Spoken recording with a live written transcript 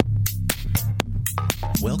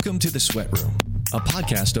Welcome to The Sweat Room, a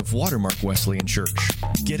podcast of Watermark Wesleyan Church.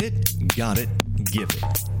 Get it? Got it? Give it.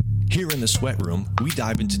 Here in The Sweat Room, we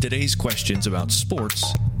dive into today's questions about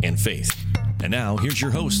sports and faith. And now, here's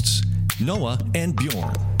your hosts, Noah and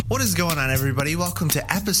Bjorn. What is going on, everybody? Welcome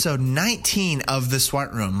to episode 19 of The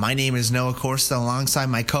Sweat Room. My name is Noah Corsta alongside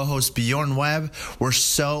my co-host Bjorn Webb. We're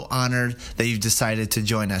so honored that you've decided to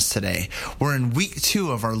join us today. We're in week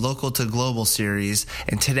 2 of our Local to Global series,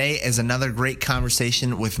 and today is another great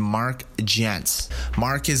conversation with Mark Jentsch.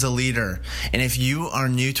 Mark is a leader, and if you are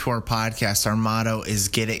new to our podcast, our motto is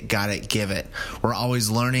get it, got it, give it. We're always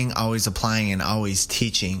learning, always applying, and always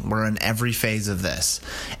teaching. We're in every phase of this,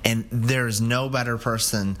 and there's no better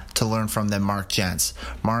person to learn from than Mark Jentsch.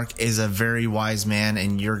 Mark is a very wise man,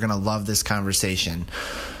 and you're going to love this conversation.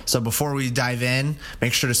 So before we dive in,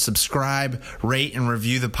 make sure to subscribe, rate, and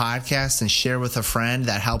review the podcast, and share with a friend.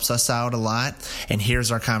 That helps us out a lot. And here's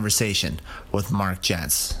our conversation with Mark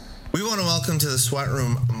Jentsch. We want to welcome to the Sweat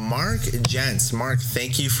Room Mark Jentsch. Mark,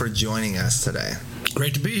 thank you for joining us today.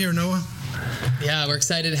 Great to be here, Noah. Yeah, we're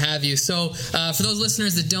excited to have you. So for those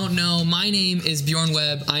listeners that don't know, my name is Bjorn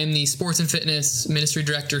Webb. I am the Sports and Fitness Ministry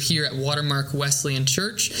Director here at Watermark Wesleyan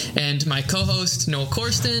Church. And my co-host, Noah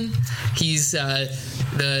Corsten, he's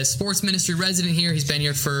the sports ministry resident here. He's been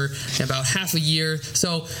here for about half a year.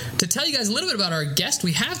 So to tell you guys a little bit about our guest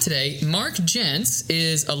we have today, Mark Jentsch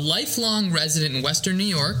is a lifelong resident in Western New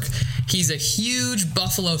York. He's a huge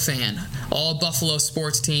Buffalo fan, all Buffalo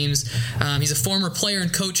sports teams. He's a former player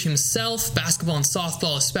and coach himself, basketball and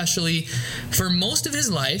softball especially. For most of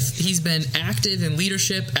his life, he's been active in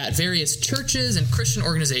leadership at various churches and Christian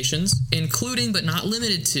organizations, including but not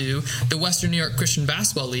limited to the Western New York Christian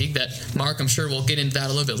Basketball League that Mark, I'm sure we'll get into that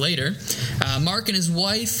a little bit later. Mark and his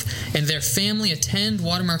wife and their family attend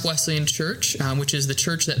Watermark Wesleyan Church, which is the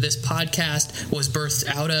church that this podcast was birthed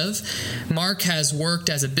out of. Mark has worked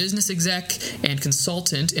as a business exec and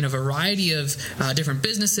consultant in a variety of different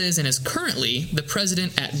businesses and is currently the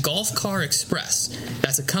president at Golf Car Express.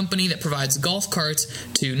 That's a company that provides golf carts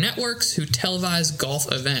to networks who televise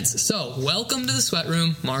golf events. So, welcome to the Sweat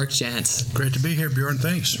Room, Mark Jentsch. Great to be here, Bjorn.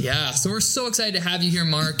 Thanks. Yeah, so we're so excited to have you here,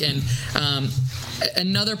 Mark. And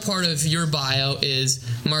another part of your bio is,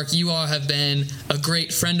 Mark, you all have been a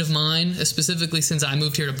great friend of mine, specifically since I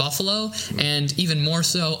moved here to Buffalo, and even more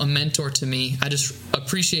so, a mentor to me. I just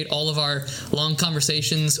appreciate all of our long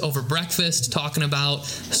conversations over breakfast, talking about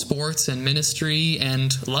sports and ministry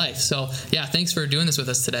and life. So, yeah, thanks for doing this with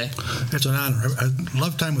us today. It's an honor. I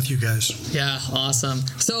love time with you guys. Yeah, awesome.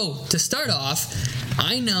 So, to start off,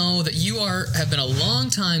 I know that you have been a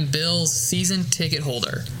long-time Bills season ticket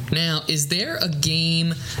holder. Now, is there a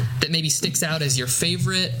game that maybe sticks out as your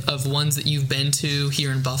favorite of ones that you've been to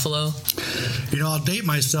here in Buffalo? You know, I'll date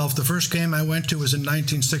myself. The first game I went to was in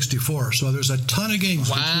 1964, so there's a ton of games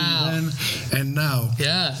between then and now.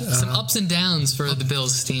 Yeah, some ups and downs for the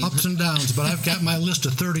Bills team. Ups and downs, but I've got my list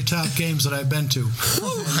of 30 top games that I've been to.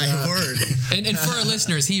 My word. And for our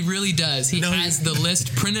listeners, he really does. He has the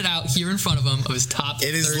list printed out here in front of him of his top 30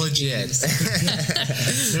 It is legit.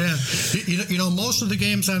 Yeah. You know, most of the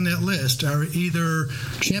games on that list are either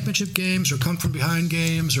championship games or come from behind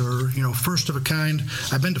games or, first of a kind.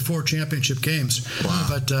 I've been to 4 championship games.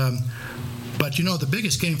 Wow. But you know, the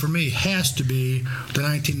biggest game for me has to be the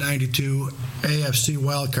 1992 AFC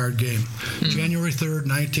wildcard game, January 3rd,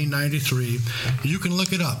 1993. You can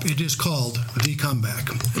look it up. It is called The Comeback.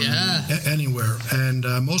 Yeah. Anywhere. And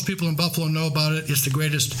most people in Buffalo know about it. It's the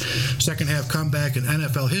greatest second-half comeback in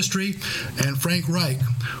NFL history. And Frank Reich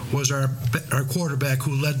was our quarterback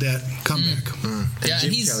who led that comeback. Yeah,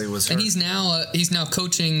 and Kelly was hurt. And he's now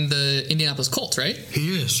coaching the Indianapolis Colts, right?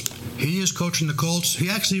 He is. He is coaching the Colts. He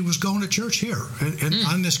actually was going to church here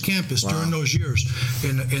on this campus during those years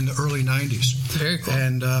in the early 90s. Very cool.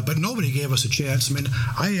 And but nobody gave us a chance. I mean,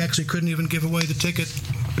 I actually couldn't even give away the ticket,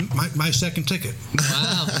 my second ticket.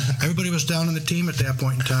 Wow. Everybody was down on the team at that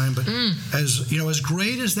point in time. But as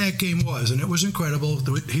great as that game was, and it was incredible.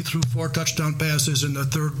 He threw 4 touchdown passes in the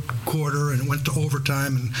third quarter, and it went to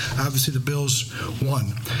overtime, and obviously the Bills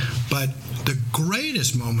won. But the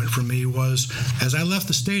greatest moment for me was as I left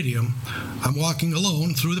the stadium, I'm walking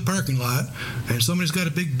alone through the parking lot, and somebody's got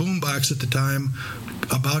a big boombox at the time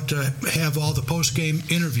about to have all the post-game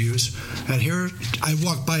interviews. And here I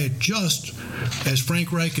walk by it just as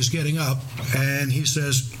Frank Reich is getting up, and he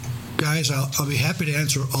says, guys, I'll be happy to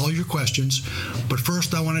answer all your questions, but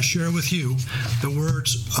first I want to share with you the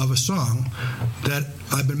words of a song that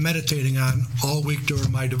I've been meditating on all week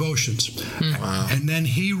during my devotions. Wow. And then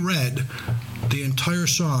he read the entire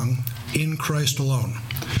song, In Christ Alone.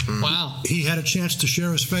 Wow. He had a chance to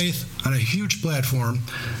share his faith on a huge platform,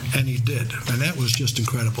 and he did. And that was just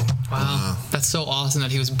incredible. Wow. That's so awesome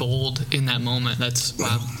that he was bold in that moment. That's,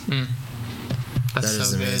 wow. That's That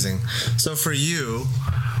is so good. amazing. So for you,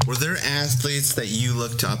 were there athletes that you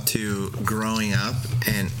looked up to growing up,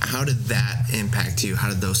 and how did that impact you? How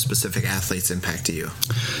did those specific athletes impact you?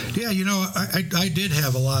 Yeah, I did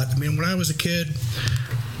have a lot. I mean, when I was a kid,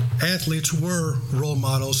 athletes were role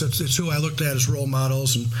models. It's who I looked at as role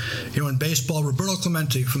models. And, in baseball, Roberto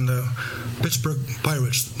Clemente from the Pittsburgh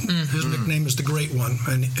Pirates, his nickname is the Great One.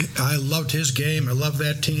 And I loved his game. I loved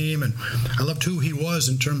that team. And I loved who he was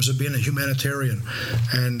in terms of being a humanitarian.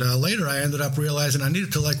 And later I ended up realizing I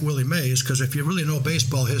needed to like Willie Mays, because if you really know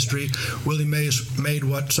baseball history, Willie Mays made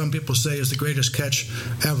what some people say is the greatest catch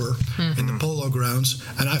ever in the Polo Grounds.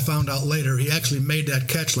 And I found out later he actually made that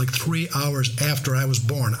catch like 3 hours after I was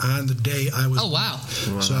born, on the day I was born. Wow.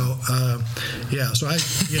 So, so I,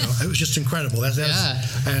 it was just incredible.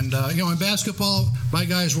 And, in basketball, my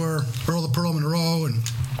guys were Earl the Pearl Monroe and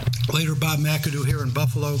later Bob McAdoo here in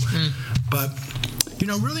Buffalo. But,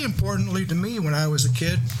 really importantly to me when I was a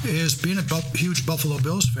kid is being a huge Buffalo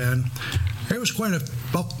Bills fan. There was quite a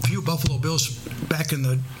few Buffalo Bills back in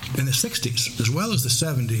the 60s, as well as the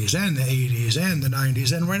 70s and the 80s and the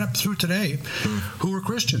 90s and right up through today, who were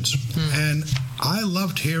Christians. And I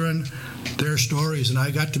loved hearing their stories, and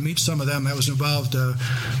I got to meet some of them. I was involved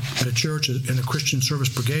at a church in a Christian Service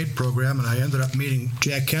Brigade program, and I ended up meeting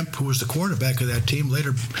Jack Kemp, who was the quarterback of that team.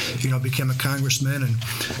 Later, became a congressman, and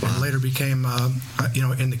later became,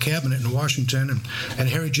 in the cabinet in Washington, and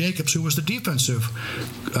Harry Jacobs, who was the defensive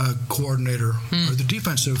coordinator or the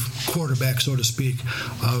defensive quarterback, so to speak,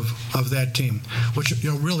 of that team. Which,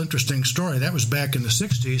 real interesting story. That was back in the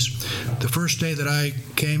 60s. The first day that I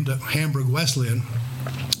came to Hamburg Wesleyan,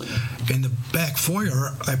 in the back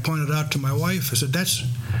foyer, I pointed out to my wife, I said, that's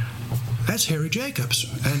Harry Jacobs.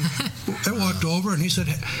 And I walked over, and he said,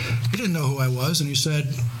 he didn't know who I was, and he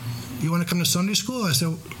said, you want to come to Sunday school? I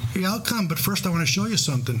said, yeah, I'll come, but first I want to show you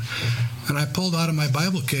something. And I pulled out of my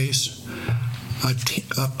Bible case a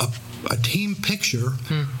team picture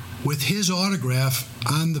with his autograph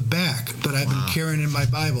on the back that I've been carrying in my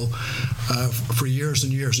Bible for years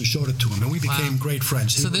and years, and showed it to him, and we became great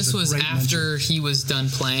friends. So this was after he was done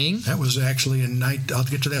playing? That was actually I'll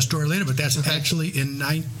get to that story later, but that's actually in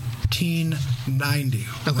 1990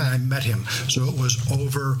 when I met him. So it was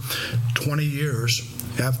over 20 years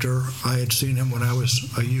after I had seen him when I was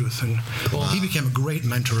a youth, and he became a great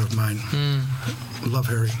mentor of mine. Love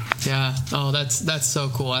Harry. Yeah. Oh, that's so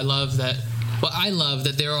cool. I love that. Well, I love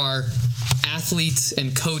that there are athletes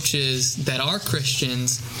and coaches that are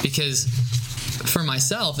Christians, because for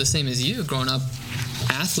myself, the same as you, growing up,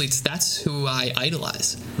 athletes, that's who I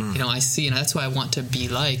idolize. I see, and that's who I want to be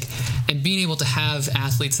like. And being able to have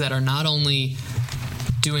athletes that are not only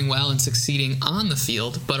doing well and succeeding on the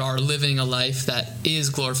field, but are living a life that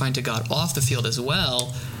is glorifying to God off the field as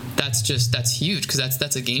well, that's huge, because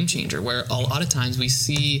that's a game changer, where a lot of times we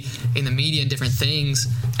see in the media and different things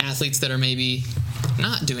athletes that are maybe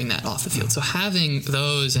not doing that off the field. So having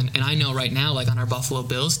those, and I know right now, like on our Buffalo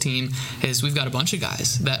Bills team, is we've got a bunch of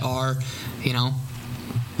guys that are,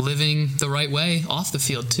 living the right way off the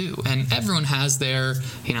field too. And everyone has their,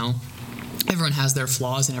 everyone has their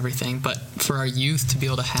flaws and everything, but for our youth to be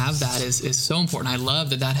able to have that is so important. I love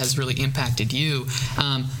that has really impacted you,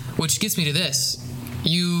 which gets me to this.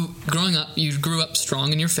 You grew up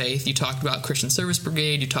strong in your faith. You talked about Christian Service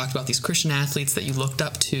Brigade. You talked about these Christian athletes that you looked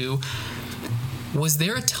up to. Was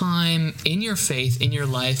there a time in your faith, in your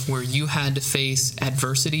life, where you had to face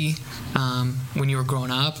adversity when you were growing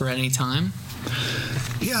up, or at any time?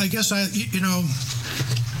 Yeah, I guess I think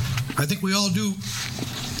we all do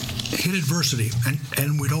hit adversity,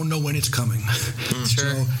 and we don't know when it's coming.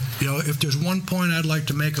 Sure. So, if there's one point I'd like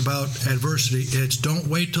to make about adversity, it's don't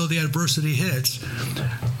wait till the adversity hits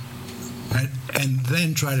and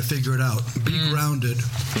then try to figure it out. Be grounded,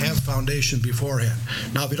 have foundation beforehand.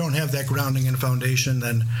 Now, if you don't have that grounding and foundation,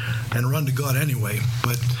 then run to God anyway.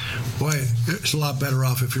 But boy, it's a lot better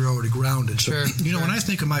off if you're already grounded. So, when I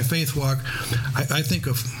think of my faith walk, I think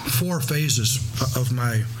of 4 phases of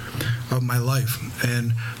my life.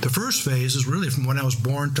 And the first phase is really from when I was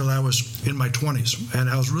born till I was in my 20s. And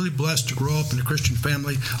I was really blessed to grow up in a Christian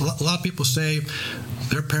family. A lot of people say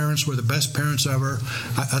their parents were the best parents ever.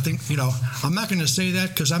 I think, I'm not going to say that,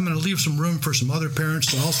 because I'm going to leave some room for some other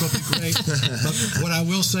parents to also be great. But what I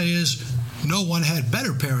will say is no one had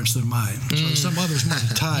better parents than mine. So some others might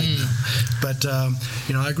have tied. But,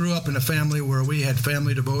 I grew up in a family where we had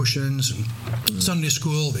family devotions and Sunday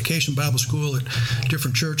school, vacation Bible school at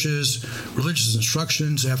different churches, religious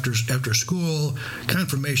instructions after school,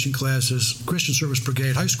 confirmation classes, Christian Service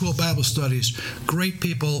Brigade, high school Bible studies, great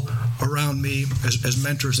people around me as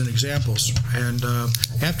mentors and examples. And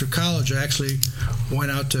after college, I actually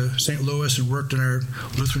went out to St. Louis and worked in our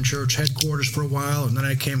Lutheran Church headquarters for a while, and then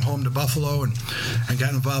I came home to Buffalo and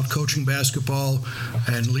got involved coaching basketball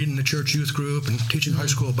and leading the church youth group and teaching high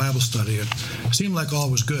school Bible study. It seemed like all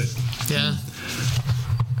was good. Yeah.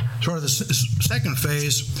 Sort of the second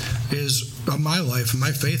phase is of my life and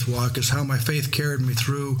my faith walk is how my faith carried me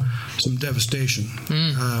through some devastation.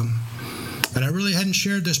 And I really hadn't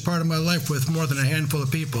shared this part of my life with more than a handful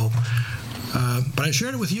of people. But I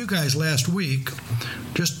shared it with you guys last week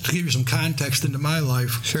just to give you some context into my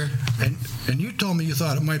life. Sure. And you told me you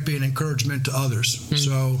thought it might be an encouragement to others.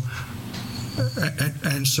 So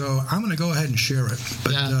I'm going to go ahead and share it.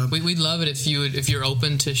 But, we'd love it if you're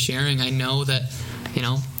open to sharing. I know that,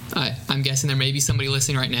 I'm guessing there may be somebody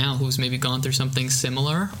listening right now who's maybe gone through something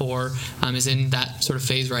similar or is in that sort of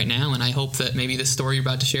phase right now. And I hope that maybe the story you're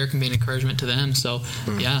about to share can be an encouragement to them. So,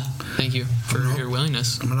 thank you for your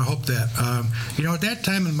willingness. I'm going to hope that. At that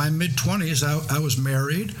time in my mid-20s, I was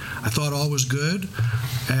married. I thought all was good.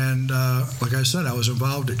 And like I said, I was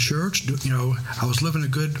involved at church. I was living a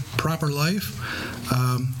good, proper life.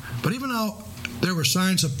 But even though there were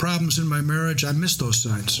signs of problems in my marriage, I missed those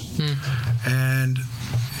signs. And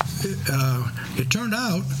it turned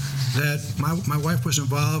out that my wife was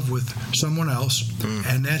involved with someone else,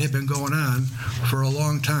 and that had been going on for a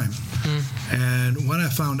long time. And when I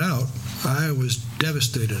found out, I was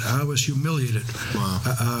devastated. I was humiliated. Wow.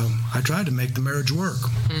 I tried to make the marriage work,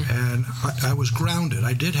 and I was grounded.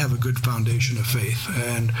 I did have a good foundation of faith,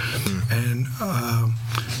 and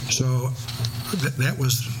so that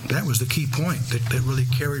was the key point that really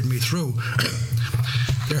carried me through.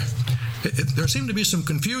 There seemed to be some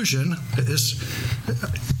confusion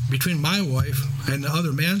between my wife and the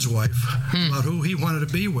other man's wife about who he wanted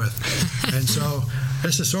to be with. And so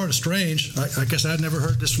this is sort of strange. I guess I'd never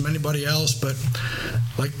heard this from anybody else, but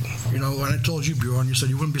when I told you, Bjorn, you said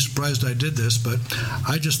you wouldn't be surprised I did this, but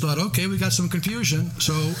I just thought, okay, we got some confusion,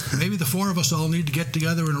 so maybe the four of us all need to get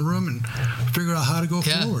together in a room and figure out how to go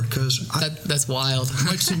forward, because that's wild. It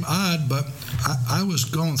might seem odd, but I was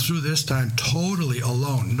going through this time totally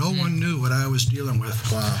alone. No one knew what I was dealing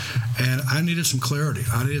with. Wow. And I needed some clarity.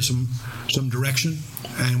 I needed some direction,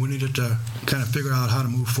 and we needed to kind of figure out how to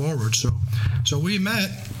move forward. So we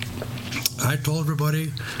met. I told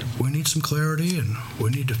everybody we need some clarity and we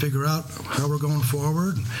need to figure out how we're going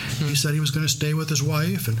forward. And he said he was going to stay with his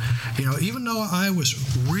wife. And, even though I was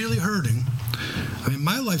really hurting,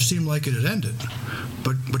 my life seemed like it had ended.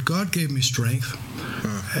 But God gave me strength.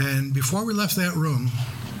 And before we left that room,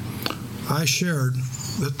 I shared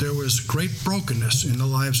that there was great brokenness in the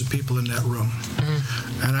lives of people in that room.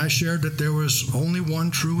 And I shared that there was only really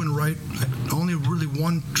one true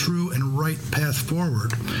and right path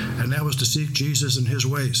forward, and that was to seek Jesus and his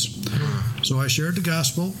ways. So I shared the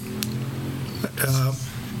gospel,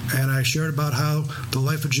 and I shared about how the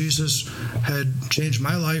life of Jesus had changed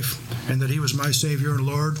my life and that he was my Savior and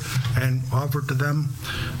Lord, and offered to them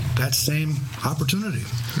that same opportunity.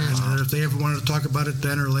 And that if they ever wanted to talk about it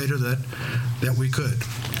then or later, that we could.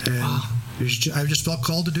 And I just felt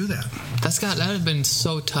called to do that. That would have been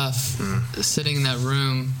so tough, sitting in that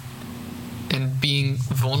room and being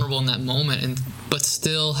vulnerable in that moment, but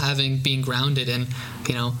still being grounded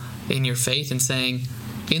in your faith and saying,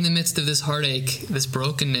 in the midst of this heartache, this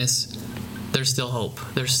brokenness, there's still hope.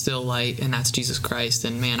 There's still light, and that's Jesus Christ.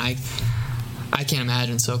 And man, I can't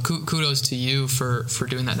imagine. So kudos to you for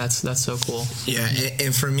doing that. That's so cool. Yeah,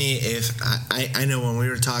 and for me, if I know when we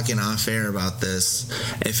were talking off air about this,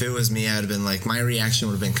 if it was me, I'd have been like, my reaction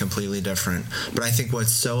would have been completely different. But I think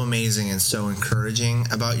what's so amazing and so encouraging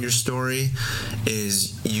about your story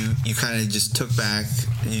is you kind of just took back,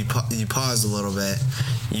 you paused a little bit,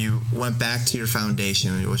 you went back to your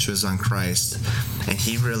foundation, which was on Christ, and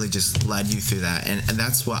he really just led you through that. And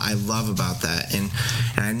that's what I love about that. And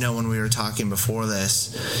I know when we were talking before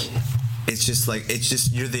this, it's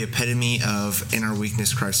just you're the epitome of, in our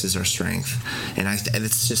weakness Christ is our strength. And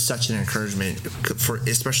it's just such an encouragement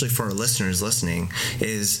especially for our listeners listening,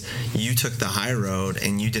 is you took the high road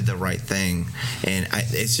and you did the right thing, and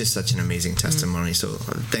it's just such an amazing testimony. So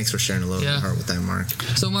thanks for sharing a little bit of your heart with that, Mark.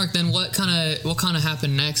 So Mark, then what kind of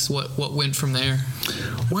happened next? What went from there?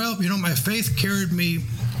 Well, my faith carried me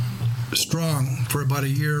strong for about a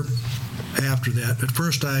year after that. At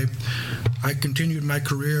first, I continued my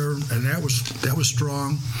career, and that was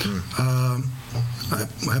strong.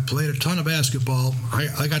 I played a ton of basketball.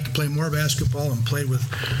 I got to play more basketball and played with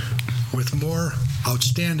more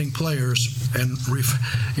outstanding players, and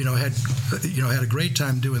had a great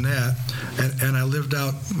time doing that. And I lived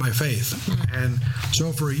out my faith. And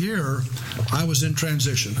so for a year, I was in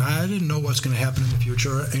transition. I didn't know what's going to happen in the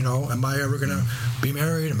future. Am I ever going to be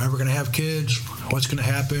married? Am I ever going to have kids? What's going to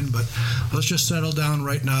happen? But let's just settle down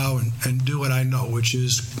right now and do what I know, which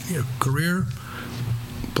is career,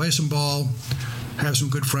 play some ball, have some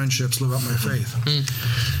good friendships, live out my faith.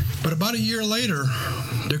 But about a year later,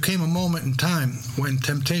 there came a moment in time when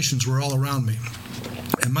temptations were all around me,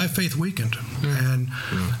 and my faith weakened. And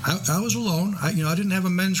I was alone. I didn't have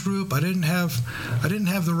a men's group. I didn't have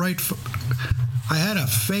the right. I had a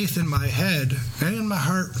faith in my head and in my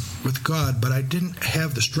heart with God, but I didn't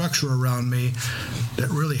have the structure around me that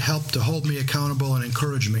really helped to hold me accountable and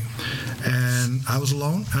encourage me. And I was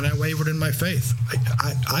alone, and I wavered in my faith.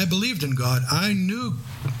 I believed in God. I knew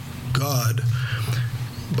God,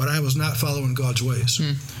 but I was not following God's ways,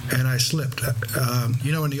 and I slipped.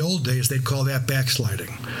 In the old days, they'd call that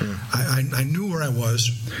backsliding. I knew where I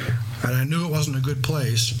was, and I knew it wasn't a good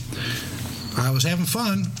place. I was having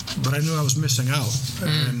fun, but I knew I was missing out.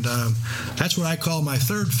 And that's what I call my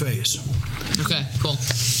third phase. Okay, cool.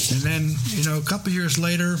 And then, a couple years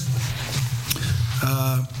later,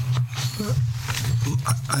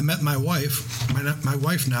 I met my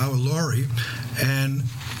wife now, Lori, and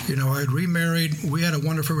I'd remarried. We had a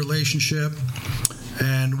wonderful relationship,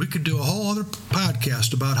 and we could do a whole other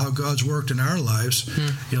podcast about how God's worked in our lives,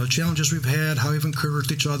 the challenges we've had, how we've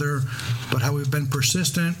encouraged each other, but how we've been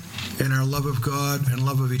persistent in our love of God and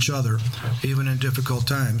love of each other, even in difficult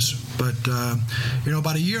times. But,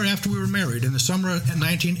 about a year after we were married, in the summer of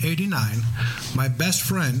 1989, my best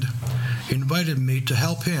friend invited me to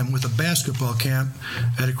help him with a basketball camp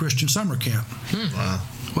at a Christian summer camp. Wow.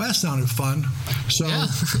 Well, that sounded fun. So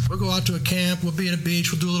we'll go out to a camp, we'll be at a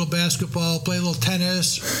beach, we'll do a little basketball, play a little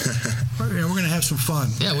tennis. We're going to have some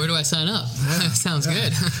fun. Yeah, where do I sign up? Yeah. Sounds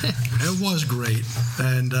good. It was great.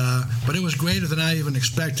 And but it was greater than I even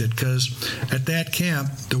expected, because at that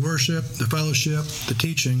camp, the worship, the fellowship, the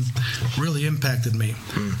teaching really impacted me.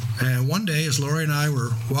 And one day, as Lori and I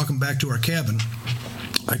were walking back to our cabin,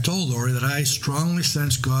 I told Lori that I strongly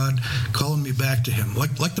sensed God calling me back to Him,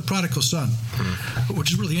 like the prodigal son,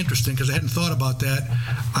 which is really interesting because I hadn't thought about that.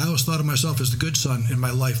 I always thought of myself as the good son in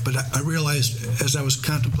my life, but I realized as I was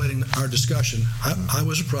contemplating our discussion, I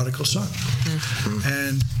was a prodigal son.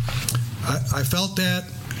 And I felt that,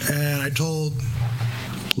 and I told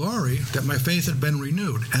Lori that my faith had been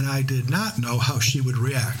renewed, and I did not know how she would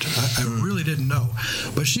react. I really didn't know.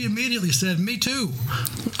 But she immediately said, "Me too."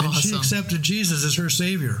 And awesome. She accepted Jesus as her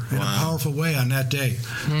Savior in a powerful way on that day.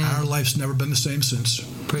 Our life's never been the same since.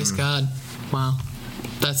 Praise God. Wow.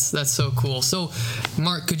 That's so cool. So,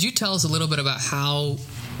 Mark, could you tell us a little bit about how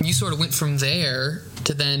you sort of went from there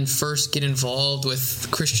to then first get involved with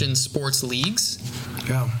Christian sports leagues?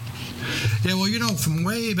 Yeah, well, from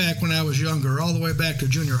way back when I was younger, all the way back to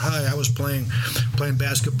junior high, I was playing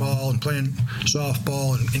basketball and playing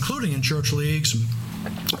softball, and including in church leagues,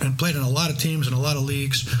 and played in a lot of teams and a lot of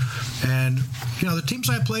leagues. And, the teams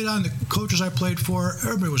I played on, the coaches I played for,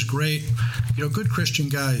 everybody was great, good Christian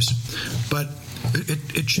guys. But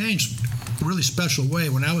it changed a really special way.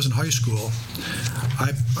 When I was in high school,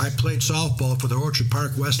 I played softball for the Orchard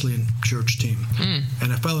Park Wesleyan church team.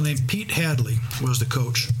 And a fellow named Pete Hadley was the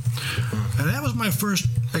coach. And that was my first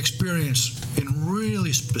experience in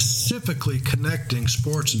really specifically connecting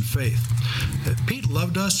sports and faith. Pete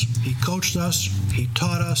loved us. He coached us. He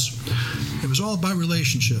taught us. It was all about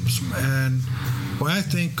relationships. And I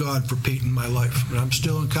thank God for Pete in my life. And I'm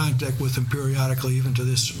still in contact with him periodically, even to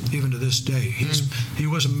this day. He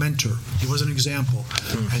was a mentor. He was an example.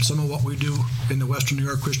 And some of what we do in the Western New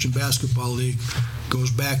York Christian Basketball League goes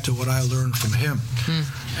back to what I learned from him.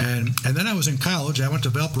 And then I was in college. I went to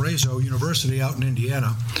Valparaiso University out in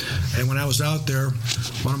Indiana. And when I was out there,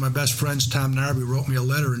 one of my best friends, Tom Narby, wrote me a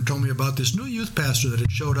letter and told me about this new youth pastor that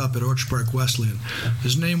had showed up at Orchard Park Wesleyan.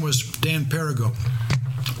 His name was Dan Perigo.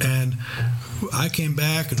 And I came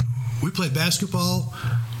back and we played basketball,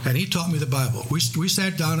 and he taught me the Bible. We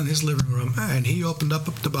sat down in his living room, and he opened up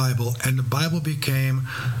the Bible, and the Bible became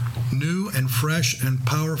new and fresh and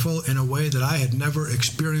powerful in a way that I had never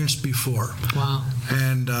experienced before. Wow.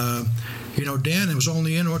 And Dan was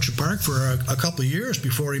only in Orchard Park for a couple of years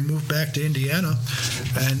before he moved back to Indiana,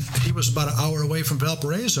 and he was about an hour away from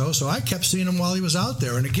Valparaiso, so I kept seeing him while he was out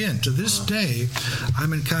there. And again, to this day,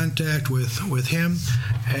 I'm in contact with him,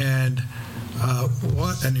 and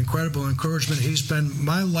what an incredible encouragement he's been.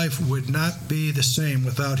 My life would not be the same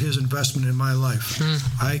without his investment in my life.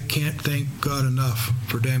 I can't thank God enough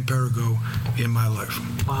for Dan Perigo in my life.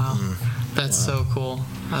 Wow. That's so cool.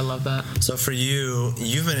 I love that. So for you,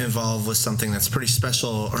 you've been involved with something that's pretty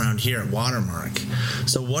special around here at Watermark.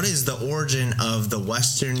 So what is the origin of the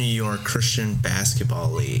Western New York Christian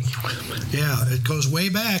Basketball League? Yeah, it goes way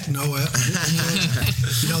back, Noah.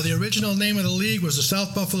 The original name of the league was the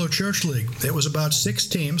South Buffalo Church League. It was about 6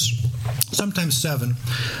 teams, sometimes 7.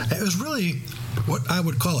 It was really what I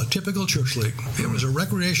would call a typical church league. It was a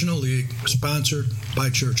recreational league sponsored by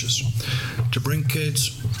churches to bring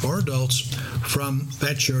kids or adults from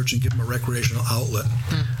that church and give them a recreational outlet.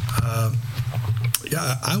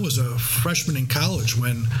 I was a freshman in college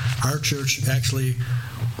when our church actually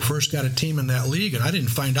first got a team in that league, and I didn't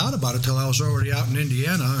find out about it till I was already out in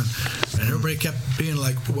Indiana, and everybody kept being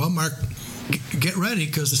like, well, Mark, get ready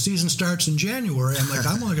because the season starts in January. I'm like,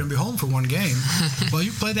 I'm only going to be home for 1 game. Well,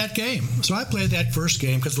 you play that game. So I played that first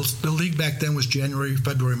game because the league back then was January,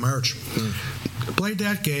 February, March. Played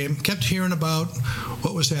that game, kept hearing about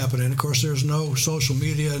what was happening. Of course, there's no social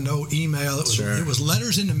media, no email. It was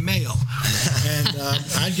letters in the mail. And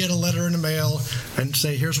I'd get a letter in the mail and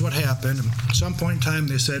say, here's what happened. And at some point in time,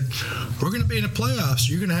 they said, we're going to be in the playoffs.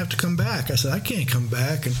 You're going to have to come back. I said, I can't come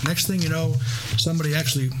back. And next thing you know, somebody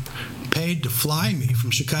actually paid to fly me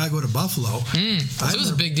from Chicago to Buffalo. That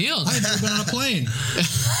was a big deal. I'd never been on a plane.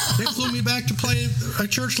 They flew me back to play a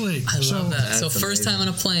church league. I love that. So first time on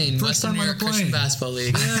a plane. Western New York Christian Basketball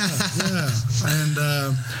League. Yeah. And,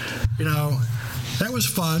 that was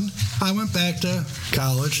fun. I went back to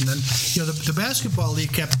college, and then, the basketball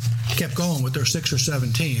league kept going with their 6 or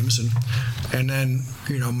 7 teams. And then,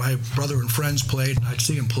 my brother and friends played, and I'd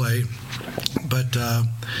see them play. But,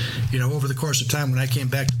 over the course of time, when I came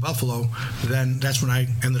back to Buffalo, then that's when I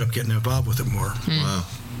ended up getting involved with it more. Wow.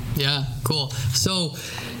 Yeah, cool. So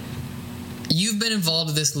you've been involved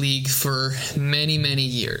with this league for many, many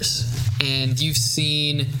years, and you've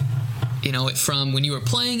seen, it from when you were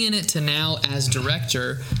playing in it to now as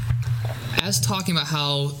director. As talking about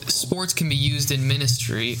how sports can be used in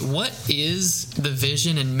ministry, what is the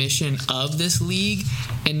vision and mission of this league,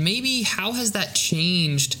 and maybe how has that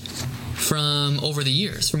changed from over the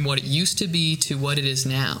years, from what it used to be to what it is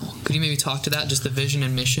now? Could you maybe talk to that, just the vision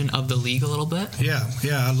and mission of the league a little bit? Yeah,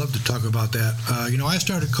 I'd love to talk about that. I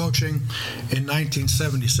started coaching in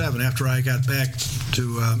 1977 after I got back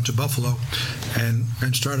to Buffalo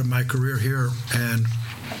and started my career here, and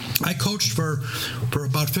I coached for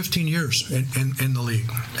about 15 years in the league.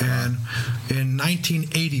 And in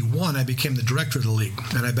 1981, I became the director of the league,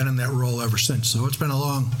 and I've been in that role ever since. So it's been a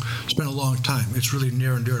long time. It's really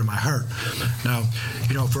near and dear to my heart. Now,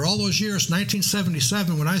 for all those years,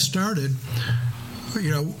 1977, when I started,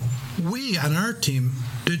 we on our team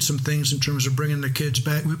did some things in terms of bringing the kids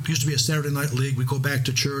back. We used to be a Saturday night league. We'd go back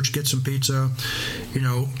to church, get some pizza,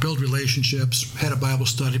 build relationships, had a Bible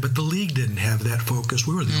study. But the league didn't have that focus.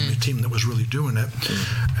 We were the only team that was really doing it.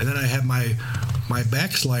 And then I had my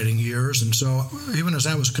backsliding years. And so even as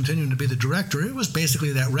I was continuing to be the director, it was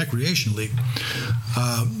basically that recreation league.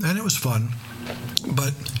 And it was fun.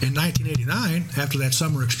 But in 1989, after that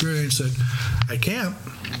summer experience at camp,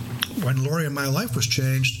 when Lori and my life was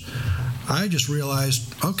changed, I just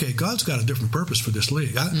realized, okay, God's got a different purpose for this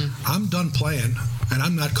league. I'm done playing, and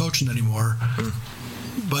I'm not coaching anymore.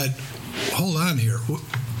 But hold on here.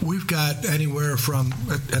 We've got anywhere from,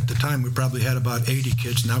 at the time, we probably had about 80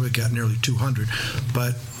 kids. Now we've got nearly 200.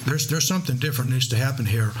 But there's something different needs to happen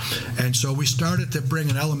here. And so we started to bring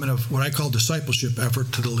an element of what I call discipleship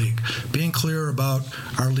effort to the league, being clear about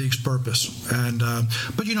our league's purpose. And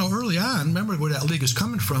but early on, remember where that league is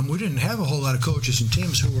coming from, we didn't have a whole lot of coaches and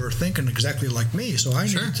teams who were thinking exactly like me. So I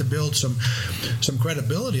needed to build some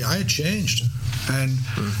credibility. I had changed, and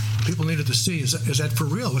people needed to see, is that for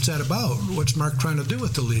real? What's that about? What's Mark trying to do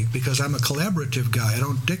with the league? Because I'm a collaborative guy. I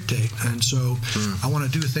don't dictate. And so I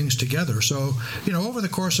want to do things together. So, over the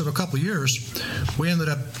course of a couple of years, we ended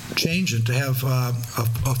up changing to have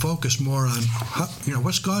a focus more on,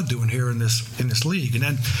 what's God doing here in this league?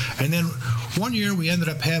 And then one year we ended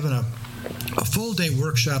up having a full-day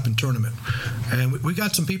workshop and tournament. And we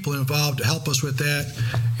got some people involved to help us with that.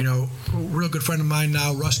 A real good friend of mine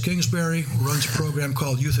now, Russ Kingsbury, runs a program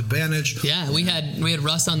called Youth Advantage. Yeah, we had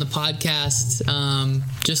Russ on the podcast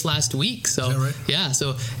just last week. So, is that right? Yeah,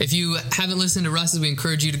 so if you haven't listened to Russ's, we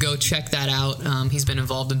encourage you to go check that out. He's been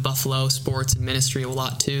involved in Buffalo sports and ministry a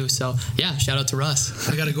lot too. So, yeah, shout out to Russ.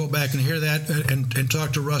 I got to go back and hear that and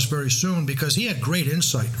talk to Russ very soon, because he had great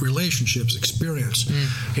insight, relationships, experience.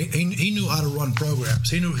 He he knew how to run programs.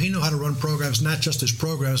 He knew how to run programs, not just as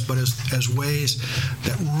programs, but as ways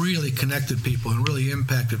that really connected people and really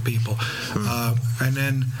impacted people. And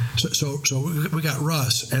then so we got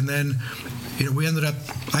Russ, and then I ended up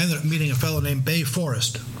meeting a fellow named Bay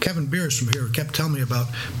Forrest. Kevin Beers from here kept telling me about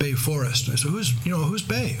Bay Forrest. I said, who's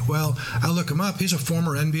Bay? Well, I look him up. He's a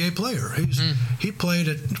former NBA player. He played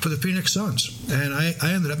for the Phoenix Suns, and I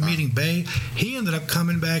ended up meeting Bay. He ended up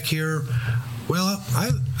coming back here. Well,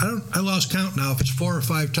 I lost count now if it's 4 or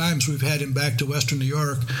 5 times we've had him back to Western New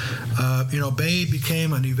York. Bay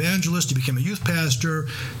became an evangelist. He became a youth pastor.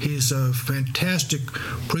 He's a fantastic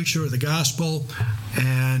preacher of the gospel,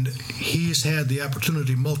 and he's had the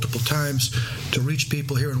opportunity multiple times to reach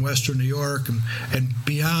people here in Western New York, and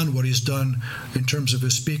beyond what he's done in terms of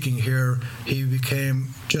his speaking here, he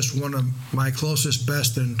became just one of my closest,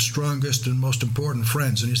 best, and strongest and most important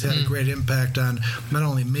friends, and he's had a great impact on not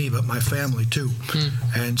only me but my family too.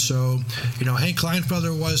 And so, Hank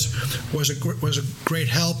Kleinfelder was a great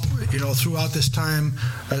help, throughout this time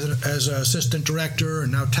as an assistant director,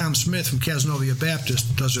 and now Tom Smith from Cazenovia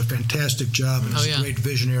Baptist does a fantastic job and is a great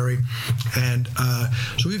visionary. And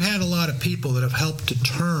so we've had a lot of people that have helped to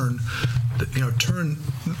turn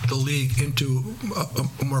the league into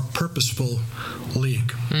a more purposeful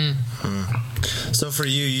league. So for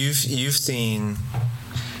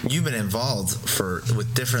you've been involved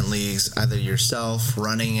with different leagues, either yourself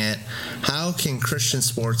running it. How can Christian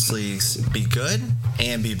sports leagues be good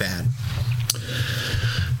and be bad?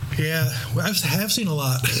 Yeah, I have seen a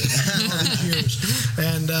lot all these years,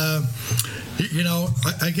 and I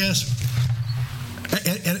guess.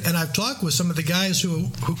 And I've talked with some of the guys who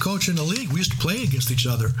coach in the league. We used to play against each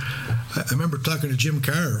other. I remember talking to Jim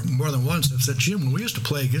Carr more than once. I've said, Jim, when we used to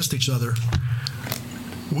play against each other,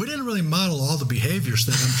 we didn't really model all the behaviors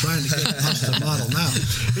that I'm trying to get us to model now.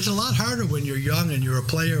 It's a lot harder when you're young and you're a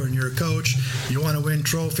player and you're a coach. You want to win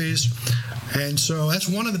trophies. And so that's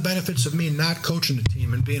one of the benefits of me not coaching a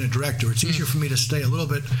team and being a director. It's easier for me to stay a little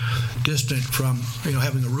bit distant from,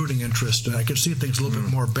 having a rooting interest. I can see things a little bit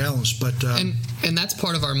more balanced. But and that's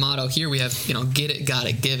part of our motto here. We have, get it, got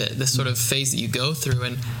it, give it. This sort of phase that you go through.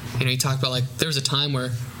 And, you talk about, there was a time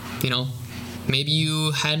where, maybe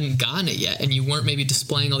you hadn't gotten it yet and you weren't maybe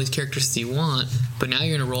displaying all these characteristics you want, but now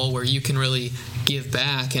you're in a role where you can really give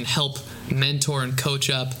back and help mentor and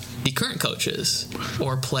coach up the current coaches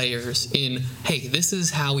or players in, hey, this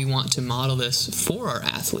is how we want to model this for our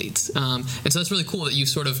athletes. And so it's really cool that you've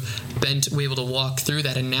sort of been able to walk through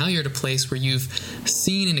that, and now you're at a place where you've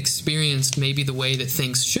seen and experienced maybe the way that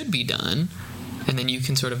things should be done, and then you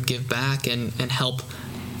can sort of give back and help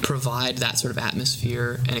provide that sort of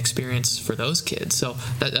atmosphere and experience for those kids. So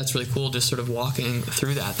that's really cool, just sort of walking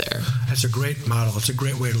through that there. That's a great model. It's a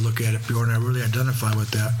great way to look at it, Bjorn. I really identify with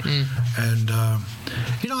that. And,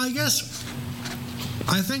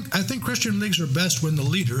 I think Christian leagues are best when the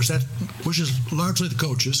leaders, which is largely the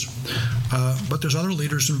coaches, but there's other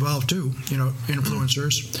leaders involved too,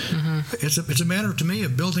 influencers. It's a matter to me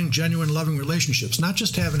of building genuine, loving relationships, not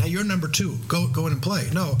just having, hey, you're number 2, go in and play.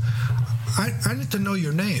 No, I need to know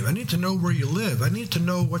your name. I need to know where you live. I need to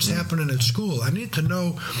know what's happening at school. I need to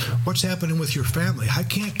know what's happening with your family. I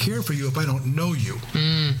can't care for you if I don't know you.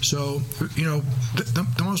 So,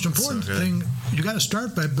 the most important thing, you got to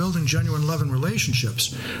start by building genuine love and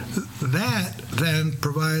relationships. That then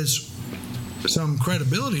provides some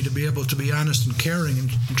credibility to be able to be honest and caring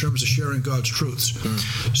in terms of sharing God's truths.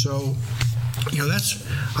 So,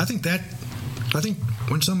 I think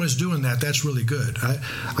when somebody's doing that, that's really good. I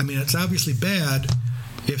mean, it's obviously bad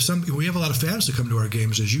if we have a lot of fans that come to our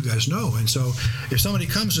games, as you guys know, and so if somebody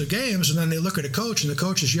comes to games and then they look at a coach and the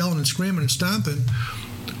coach is yelling and screaming and stomping,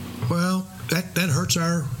 well, that hurts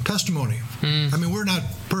our testimony. I mean, we're not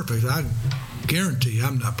perfect. I guarantee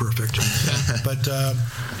I'm not perfect, but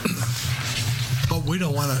we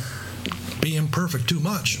don't want to be imperfect too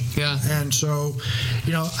much. Yeah. And so,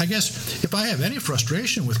 I guess if I have any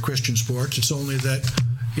frustration with Christian sports, it's only that,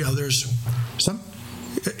 there's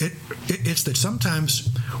it's that sometimes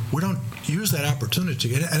we don't use that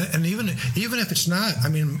opportunity. And even if it's not, I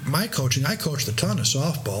mean, I coached a ton of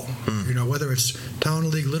softball, whether it's town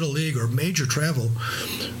league, little league, or major travel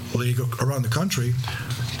league around the country.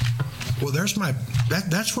 Well, that's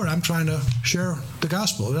where I'm trying to share the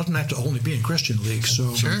gospel. It doesn't have to only be in Christian leagues.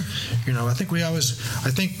 So, sure. I think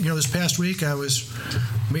this past week I was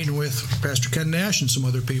meeting with Pastor Ken Nash and some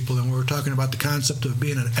other people, and we were talking about the concept of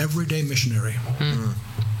being an everyday missionary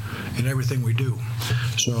in everything we do.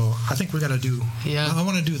 So I think we got to do. Yeah. I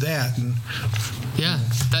want to do that. And, yeah.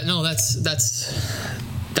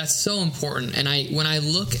 That's so important. And when I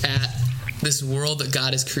look at this world that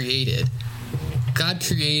God has created, God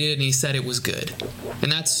created and he said it was good.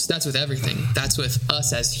 And that's with everything. That's with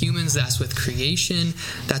us as humans. That's with creation.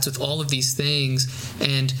 That's with all of these things.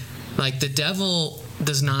 And like the devil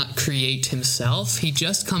does not create himself. He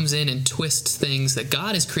just comes in and twists things that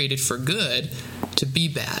God has created for good to be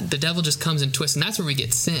bad. The devil just comes and twists, and that's where we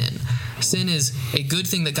get sin. Sin is a good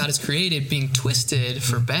thing that God has created being twisted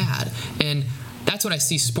for bad. And that's what I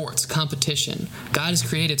see sports, competition. God has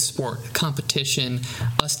created sport, competition,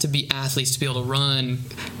 us to be athletes, to be able to run,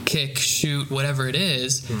 kick, shoot, whatever it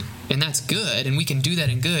is. And that's good, and we can do that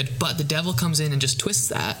in good. But the devil comes in and just twists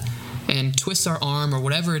that and twists our arm or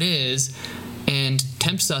whatever it is and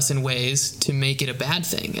tempts us in ways to make it a bad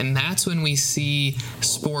thing. And that's when we see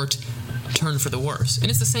sport turn for the worse. And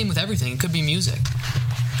it's the same with everything. It could be music.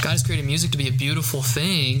 God has created music to be a beautiful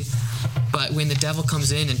thing, but when the devil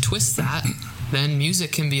comes in and twists that, then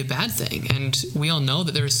music can be a bad thing. And we all know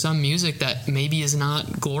that there is some music that maybe is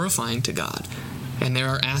not glorifying to God. And there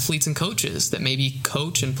are athletes and coaches that maybe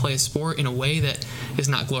coach and play a sport in a way that is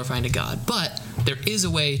not glorifying to God. But there is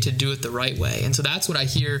a way to do it the right way. And so that's what I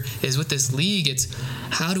hear is with this league, it's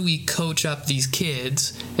how do we coach up these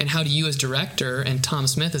kids, and how do you as director and Tom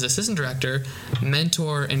Smith as assistant director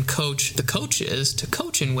mentor and coach the coaches to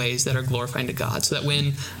coach in ways that are glorifying to God, so that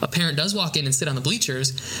when a parent does walk in and sit on the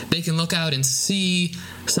bleachers, they can look out and see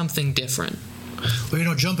something different.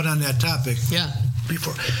 Well, jumping on that topic,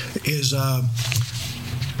 before is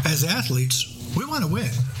as athletes, we want to win.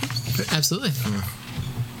 Absolutely.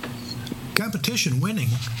 Competition, winning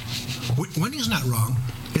is not wrong.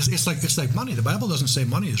 It's like money. The Bible doesn't say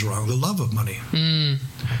money is wrong. The love of money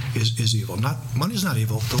is evil. Money's not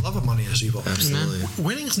evil. The love of money is evil. Absolutely.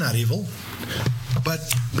 Winning's not evil, but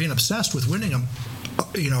being obsessed with winning them,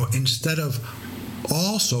 instead of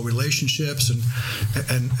also relationships and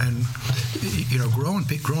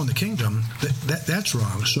growing the kingdom, that's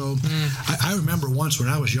wrong. So I remember once when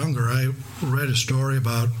I was younger, I read a story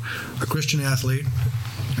about a Christian athlete.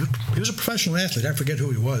 He was a professional athlete. I forget who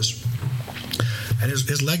he was. And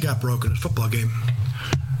his leg got broken in a football game.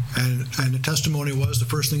 And the testimony was, the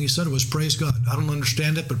first thing he said was, praise God. I don't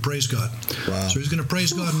understand it, but praise God. Wow. So he's going to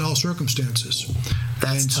praise God in all circumstances.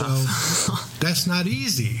 That's tough. So that's not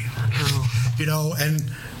easy. No. And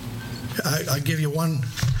I give you one,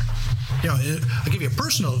 I'll give you a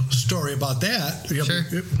personal story about that. Sure.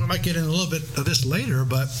 We might get in a little bit of this later,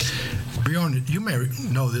 but Bjorn, you may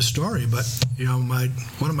know this story, but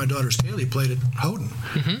one of my daughters, Kaylee, played at Houghton.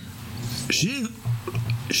 Mm-hmm.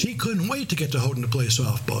 She couldn't wait to get to Houghton to play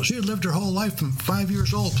softball. She had lived her whole life from 5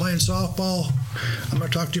 years old playing softball. I'm going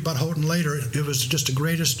to talk to you about Houghton later. It was just the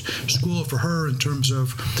greatest school for her in terms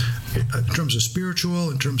of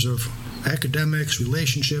spiritual, in terms of academics,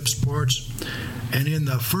 relationships, sports. And in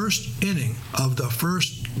the first inning of the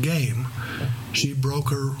first game, she broke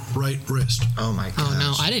her right wrist. Oh my gosh. Oh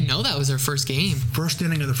no, I didn't know that was her first game. First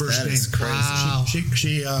inning of the first game. That is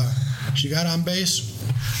crazy. Wow. She got on base.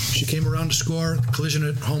 She came around to score, collision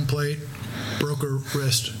at home plate, broke her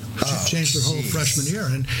wrist. She changed her whole freshman year.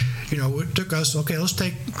 And, it took us,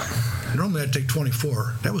 normally I'd take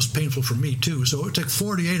 24. That was painful for me, too. So it would take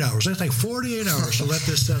 48 hours. It'd take 48 hours to let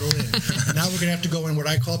this settle in. Now we're going to have to go in what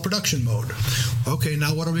I call production mode. Okay,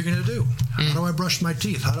 now what are we going to do? How do I brush my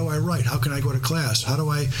teeth? How do I write? How can I go to class? How do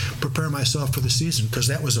I prepare myself for the season? Because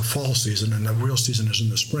that was a fall season, and the real season is in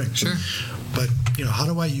the spring. Sure. But, how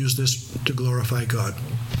do I use this to glorify God?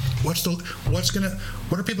 What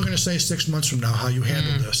are people going to say 6 months from now, how you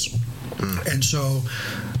handle this? And so,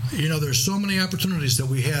 there's so many opportunities that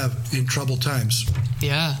we have in troubled times.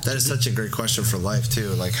 Yeah. That is such a great question for life, too.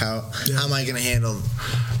 Like, how am I going to handle,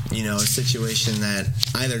 a situation that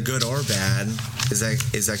either good or bad, is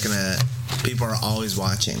that going to, people are always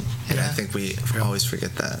watching. And I think we always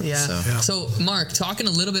forget that. Yeah. So, Mark, talking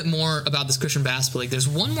a little bit more about this Christian Basketball League, there's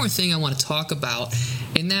one more thing I want to talk about,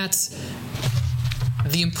 and that's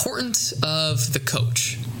the importance of the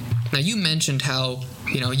coach. Now, you mentioned how,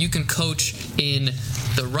 you can coach in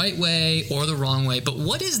the right way or the wrong way, but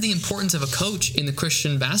what is the importance of a coach in the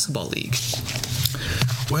Christian Basketball League?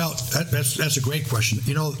 Well, that's a great question.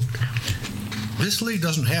 This league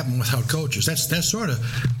doesn't happen without coaches. That's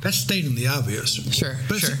stating the obvious. Sure.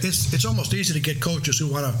 But it's almost easy to get coaches who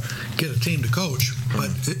want to get a team to coach. But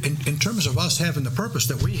in terms of us having the purpose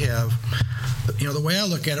that we have, the way I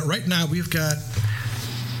look at it, right now we've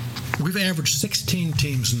averaged 16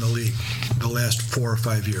 teams in the league the last 4 or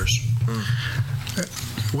 5 years.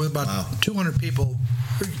 With about 200 people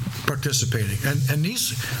participating. And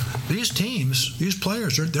these teams, these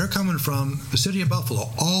players, they're coming from the city of Buffalo,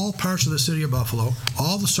 all parts of the city of Buffalo,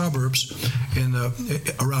 all the suburbs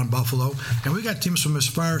around Buffalo. And we got teams from as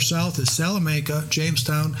far south as Salamanca,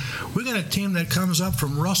 Jamestown. We got a team that comes up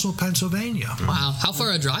from Russell, Pennsylvania. Wow. How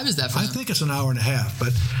far a drive is that from? I think it's an hour and a half, but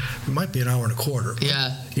it might be an hour and a quarter.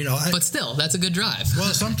 Yeah. But still, that's a good drive.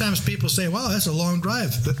 Well, sometimes people say, well, that's a long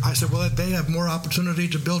drive. But I said, well, they have more opportunity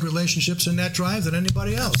to build relationships in that drive than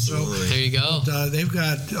anybody else. Absolutely. So there you go. They've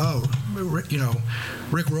got,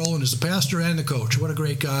 Rick Rowland is the pastor and the coach. What a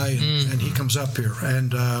great guy. And he comes up here.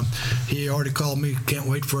 And he already called me. Can't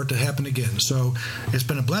wait for it to happen again. So it's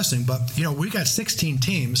been a blessing. But, we got 16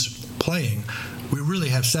 teams playing. We really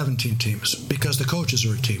have 17 teams because the coaches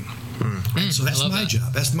are a team. And so that's my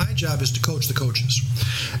job. That's my job, is to coach the coaches.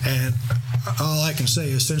 And all I can say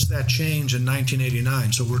is since that change in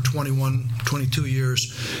 1989, so we're 22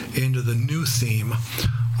 years into the new theme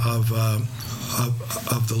of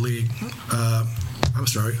the league. I'm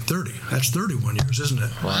sorry, 30. That's 31 years, isn't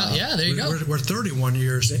it? Wow. Yeah, there you go. We're 31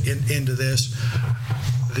 years into this.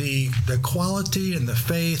 The quality and the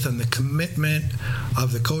faith and the commitment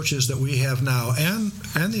of the coaches that we have now, and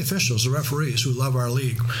the officials, the referees who love our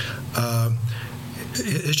league,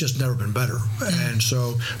 it's just never been better. And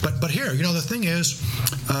so, but here, the thing is,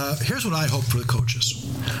 here's what I hope for the coaches.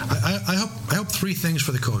 I hope three things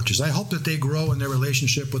for the coaches. I hope that they grow in their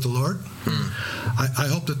relationship with the Lord. I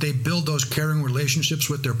hope that they build those caring relationships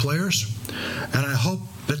with their players, and I hope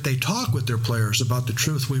that they talk with their players about the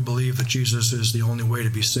truth we believe, that Jesus is the only way to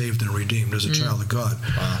be saved and redeemed as a child of God.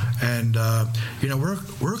 Wow. And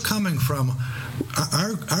we're coming from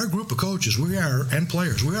our group of coaches, and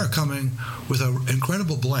players. We are coming with an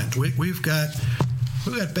incredible blend. We've got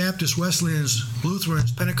Baptists, Wesleyans,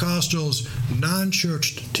 Lutherans, Pentecostals,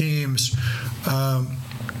 non-church teams.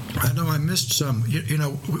 I know I missed some.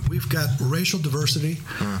 We've got racial diversity.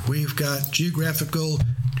 We've got geographical,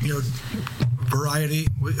 variety.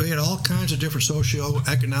 We had all kinds of different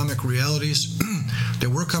socio-economic realities that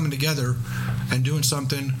we're coming together and doing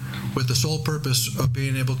something with the sole purpose of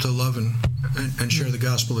being able to love and share the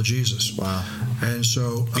gospel of Jesus. Wow. And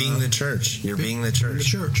so being the church. You're being the church. The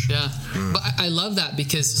church. Yeah. But I love that,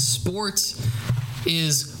 because sports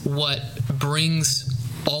is what brings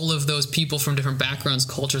all of those people from different backgrounds,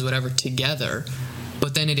 cultures, whatever, together.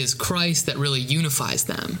 But then it is Christ that really unifies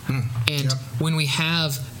them. And when we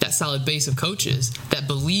have that solid base of coaches that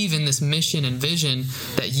believe in this mission and vision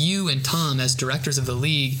that you and Tom, as directors of the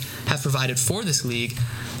league, have provided for this league,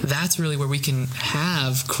 that's really where we can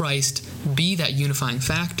have Christ be that unifying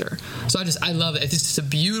factor. So I love it. It's just a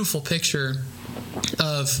beautiful picture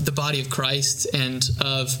of the body of Christ, and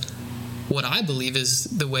of what I believe is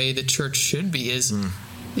the way the church should be, is,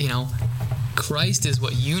 Christ is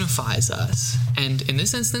what unifies us. And in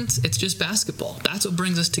this instance, it's just basketball. That's what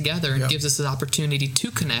brings us together and gives us the opportunity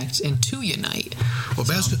to connect and to unite. Well,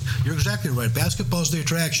 you're exactly right. Basketball is the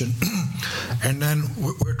attraction, and then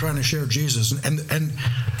we're trying to share Jesus. And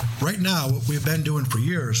right now, what we've been doing for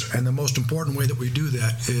years, and the most important way that we do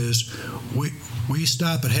that is we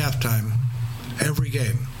stop at halftime every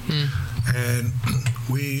game, and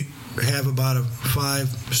we have about a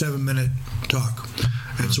 5-7 minute talk.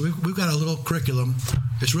 And so we've got a little curriculum.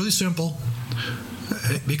 It's really simple,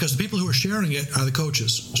 because the people who are sharing it are the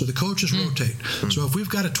coaches. So the coaches rotate. So if we've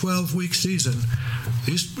got a 12-week season,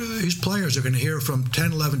 these players are going to hear from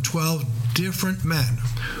 10, 11, 12 different men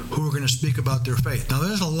who are going to speak about their faith. Now,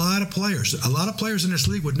 there's a lot of players. A lot of players in this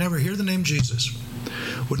league would never hear the name Jesus,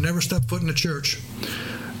 would never step foot in a church,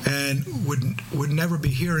 and would never be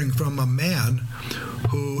hearing from a man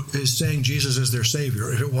who is saying Jesus is their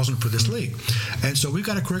Savior if it wasn't for this league. And so we've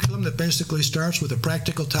got a curriculum that basically starts with a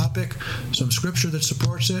practical topic, some scripture that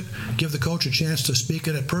supports it, give the coach a chance to speak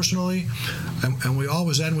at it personally, and we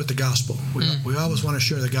always end with the gospel. We always want to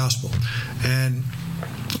share the gospel. And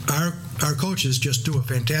our coaches just do a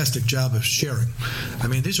fantastic job of sharing. I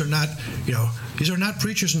mean, these are not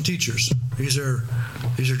preachers and teachers. These are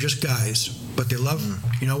just guys, but they love,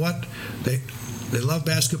 you know what? They love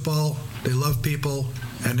basketball, they love people,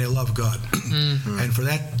 and they love God. And for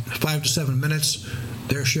that 5 to 7 minutes,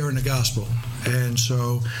 they're sharing the gospel. And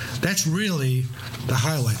so that's really the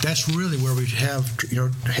highlight. That's really where we have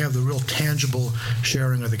the real tangible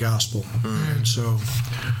sharing of the gospel. And so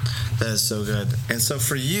that is so good. And so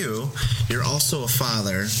for you, you're also a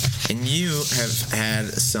father, and you have had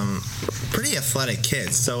some pretty athletic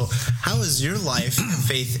kids. So how has your life and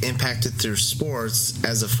faith impacted through sports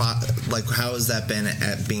as a father? Like, how has that been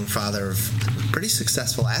at being father of pretty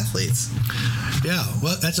successful athletes? Yeah,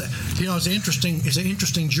 well, it's an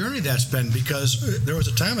interesting journey that's been, because because there was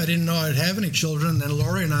a time I didn't know I'd have any children. Then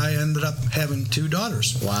Lori and I ended up having 2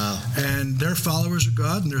 daughters. Wow. And they're followers of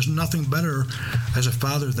God, and there's nothing better as a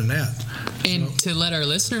father than that. And to let our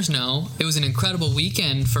listeners know, it was an incredible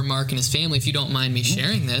weekend for Mark and his family, if you don't mind me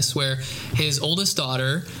sharing this, where his oldest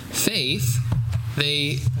daughter, Faith,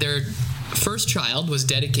 their first child was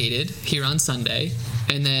dedicated here on Sunday,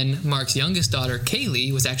 and then Mark's youngest daughter,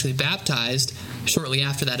 Kaylee, was actually baptized shortly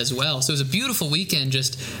after that as well. So it was a beautiful weekend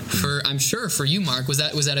just for, I'm sure, for you, Mark. Was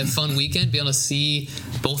that a fun weekend, being able to see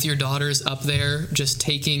both your daughters up there just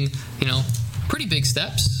taking, pretty big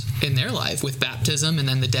steps in their life with baptism and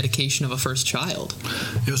then the dedication of a first child?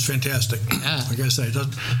 It was fantastic. Yeah. Like I say, it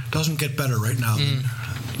doesn't get better right now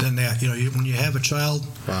than that. When you have a child,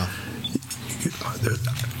 wow.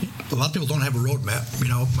 A lot of people don't have a roadmap.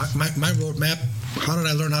 My roadmap, how did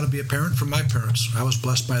I learn how to be a parent? From my parents. I was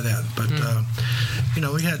blessed by that. But,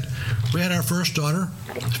 we had our first daughter,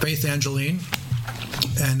 Faith Angeline,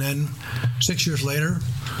 and then 6 years later,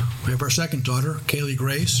 we have our second daughter, Kaylee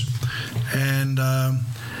Grace. And,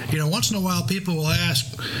 once in a while people will ask,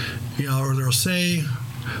 or they'll say,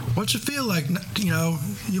 what's it feel like?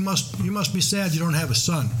 You must be sad you don't have a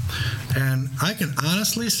son. And I can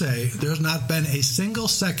honestly say there's not been a single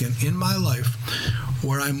second in my life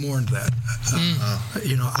where I mourned that.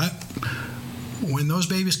 When those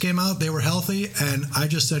babies came out, they were healthy, and I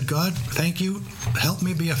just said, God, thank you. Help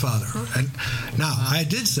me be a father. And now I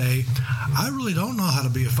did say, I really don't know how to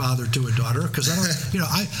be a father to a daughter, because I don't,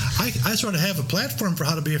 I sort of have a platform for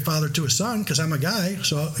how to be a father to a son, because I'm a guy.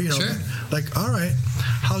 So, Sure. like, all right,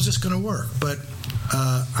 how's this going to work? But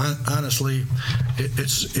honestly,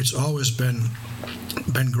 it's always been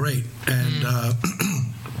great. And,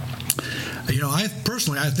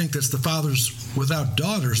 I think it's the fathers without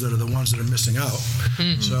daughters that are the ones that are missing out.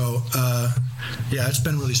 So, it's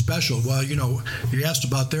been really special. Well, you asked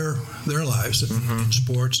about their lives in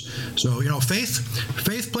sports. So,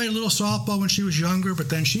 Faith played a little softball when she was younger, but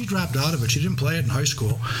then she dropped out of it. She didn't play it in high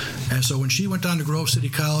school. And so when she went down to Grove City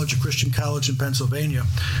College, a Christian college in Pennsylvania,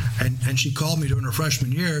 and she called me during her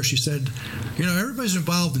freshman year, she said, everybody's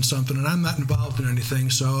involved in something, and I'm not involved in anything,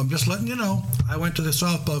 so I'm just letting you know. I went to the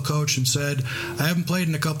softball coach and said, I haven't played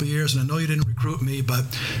in a couple of years, and I know you didn't recruit me, but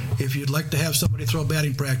if you'd like to have somebody throw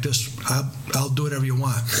batting practice, I'll do whatever you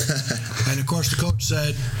want. And of course the coach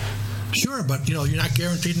said, sure, but you're not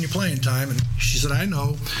guaranteed any playing time. And she said, I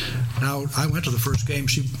know. Now I went to the first game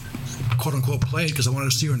she quote unquote played because I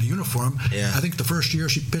wanted to see her in the uniform. Yeah. I think the first year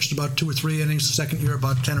she pitched about 2 or 3 innings, the second year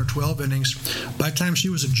about 10 or 12 innings. By the time she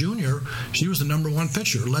was a junior, she was the number 1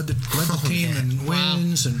 pitcher, led the team in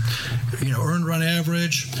wins and earned run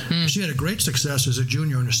average. She had a great success as a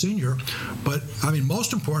junior and a senior, but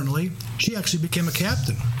most importantly, she actually became a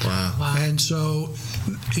captain. Wow. And so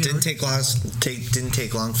didn't take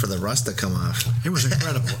long for the rust to come off. It was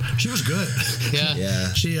incredible. She was good.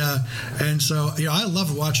 Yeah. She and so I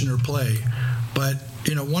loved watching her play, but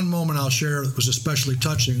one moment I'll share that was especially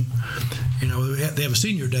touching. They have a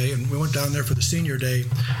senior day, and we went down there for the senior day,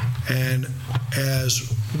 and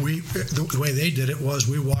the way they did it was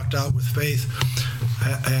we walked out with Faith,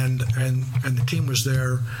 and the team was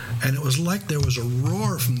there, and it was like there was a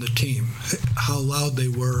roar from the team, how loud they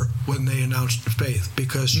were when they announced Faith,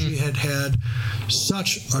 because she had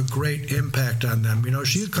such a great impact on them.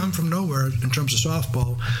 She had come from nowhere in terms of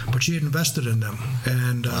softball, but she had invested in them,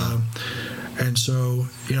 and so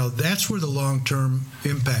that's where the long-term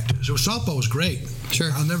impact is. So softball was great.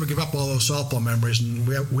 Sure. I'll never give up all those softball memories, and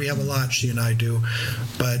we have a lot, she and I do,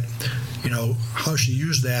 but how she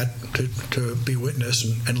used that to be witness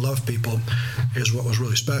and love people is what was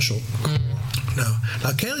really special. Now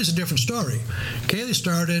Kaylee's a different story. Kaylee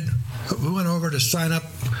started, we went over to sign up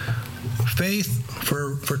Faith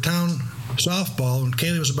for town softball, and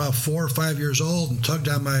Kaylee was about 4 or 5 years old and tugged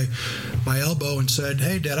on my elbow and said,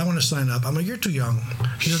 hey, Dad, I want to sign up. I'm like, you're too young.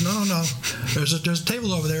 She said, no. There's a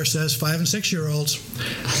table over there that says 5 and 6 year olds.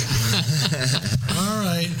 All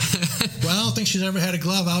right. Well, I don't think she's ever had a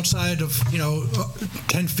glove outside of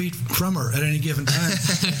 10 feet from her at any given time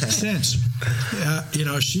since.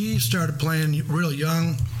 She started playing real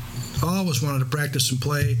young. Always wanted to practice and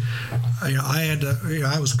play.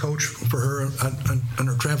 I was a coach for her on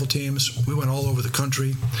her travel teams. We went all over the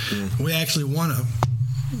country. We actually won a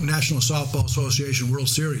National Softball Association World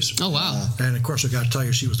Series. Oh, wow. And of course, I got to tell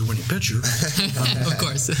you, she was the winning pitcher. Of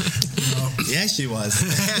course. Yeah, she was.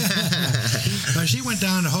 She went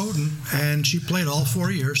down to Houghton, and she played all 4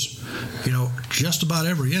 years, just about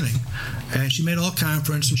every inning. and she made all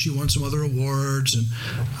conference, and she won some other awards, and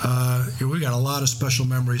we got a lot of special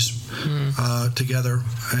memories together.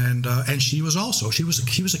 And she was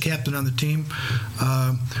a captain on the team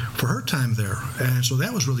for her time there, and so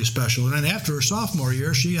that was really special. And then after her sophomore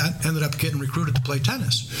year, she ended up getting recruited to play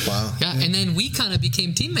tennis. Wow. Yeah, and then we kind of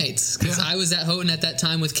became teammates because I was at Houghton at that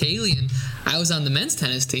time with Kaylee, and I was on the men's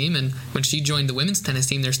tennis team. And when she joined the women's tennis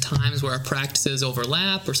team, there's times where our practices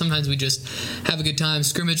overlap, or sometimes we just have a good time,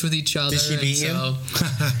 scrimmage with each other. Did she beat you?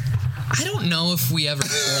 I don't know if we ever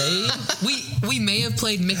played. We may have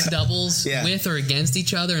played mixed doubles with or against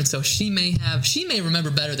each other, and so she may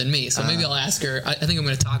remember better than me. So maybe I'll ask her. I think I'm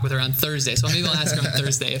going to talk with her on Thursday. So maybe I'll ask her on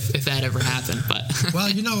Thursday if that ever happened. But well,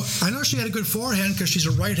 I know she had a good forehand because she's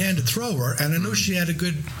a right-handed thrower, and I knew she had a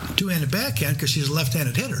good two-handed backhand because she's a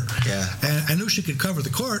left-handed hitter. Yeah. And I knew she could cover the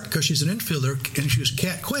court because she's an infielder and she was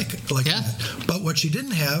cat quick like that. But what she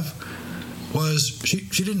didn't have was she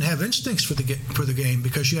didn't have instincts for the game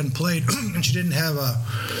because she hadn't played and she didn't have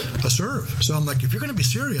a serve. So I'm like, if you're going to be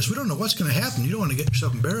serious, we don't know what's going to happen. You don't want to get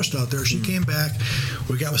yourself embarrassed out there. She came back.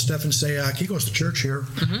 We got with Stefan Sayak. He goes to church here,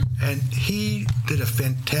 and he did a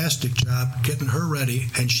fantastic job getting her ready,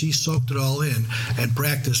 and she soaked it all in and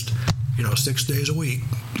practiced 6 days a week.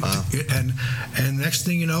 Wow. And next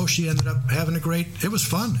thing you know, she ended up having it was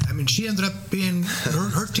fun. I mean, she ended up being,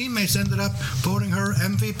 her teammates ended up voting her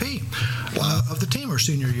MVP of the team her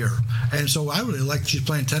senior year. And so I really like she's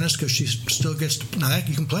playing tennis because she still gets,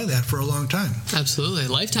 you can play that for a long time. Absolutely.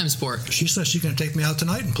 Lifetime sport. She says she's going to take me out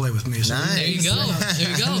tonight and play with me. So nice. There you go.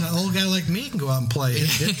 There you go. An old guy like me can go out and play,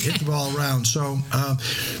 hit the ball around. So,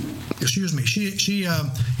 excuse me. She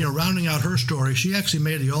rounding out her story, she actually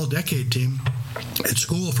made the all-decade team at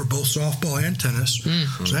school for both softball and tennis.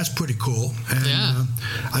 So that's pretty cool. And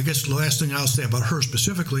I guess the last thing I'll say about her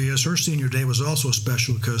specifically is her senior day was also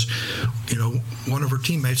special because, one of her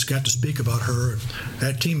teammates got to speak about her.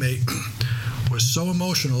 That teammate was so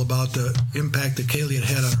emotional about the impact that Kaylee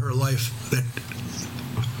had on her life that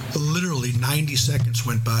literally 90 seconds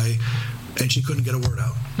went by and she couldn't get a word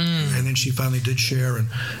out. And then she finally did share, and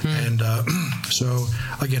so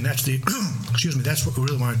again, that's that's what we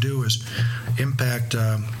really want to do is impact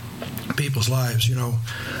people's lives.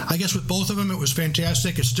 I guess with both of them it was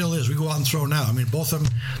fantastic. It still is. We go out and throw now. I mean, both of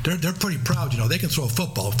them, they're pretty proud. They can throw a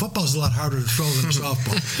football. Football's a lot harder to throw than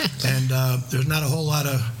softball, and there's not a whole lot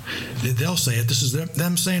of, they'll say it, this is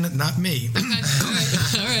them saying it, not me.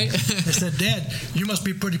 All right. I said, Dad, you must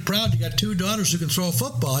be pretty proud. You got two daughters who can throw a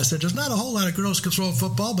football. I said, there's not a whole lot of girls who can throw a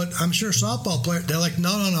football, but I'm sure softball players, they're like,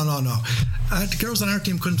 no. The girls on our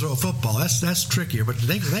team couldn't throw a football. That's trickier, but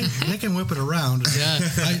they can whip it around. Yeah.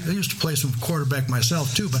 I used to play some quarterback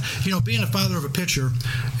myself too, but being a father of a pitcher,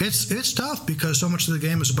 it's tough because so much of the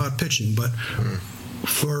game is about pitching. But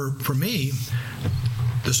for me,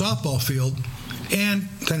 the softball field and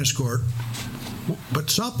tennis court, but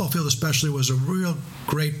softball field especially, was a real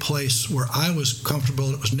great place where I was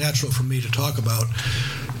comfortable. It was natural for me to talk about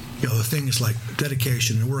the things like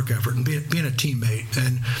dedication and work effort and being a teammate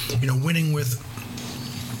and winning with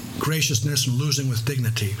graciousness and losing with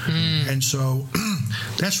dignity. And so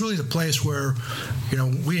that's really the place where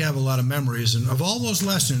we have a lot of memories. And of all those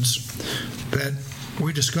lessons that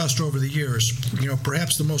we discussed over the years,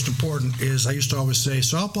 perhaps the most important is, I used to always say,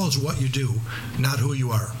 softball is what you do, not who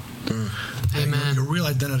you are. Amen. Your real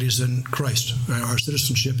identity is in Christ. Our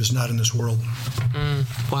citizenship is not in this world.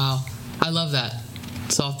 Wow. I love that.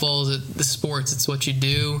 Softball is the sports. It's what you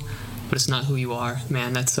do, but it's not who you are.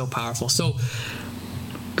 Man, that's so powerful. So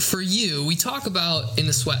for you, we talk about in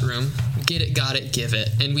the sweat room, get it, got it, give it.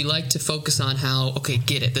 And we like to focus on how,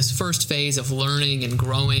 get it. This first phase of learning and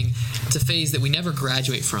growing, it's a phase that we never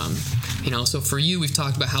graduate from. So for you, we've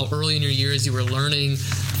talked about how early in your years you were learning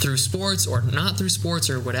through sports or not through sports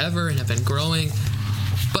or whatever and have been growing.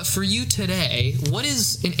 But for you today, what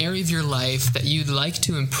is an area of your life that you'd like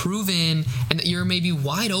to improve in and that you're maybe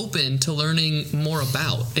wide open to learning more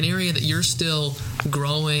about? An area that you're still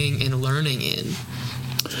growing and learning in?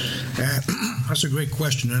 That's a great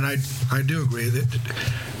question, and I do agree that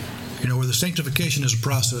where the sanctification is a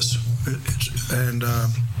process, and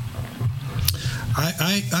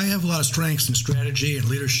I have a lot of strengths in strategy and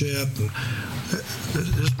leadership. And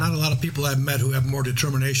there's not a lot of people I've met who have more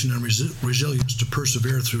determination and resilience to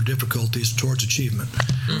persevere through difficulties towards achievement.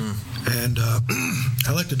 And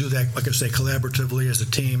I like to do that, like I say, collaboratively as a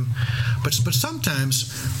team. But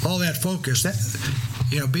sometimes all that focus,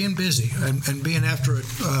 being busy and being after it,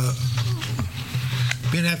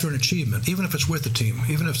 being after an achievement, even if it's with the team,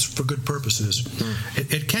 even if it's for good purposes,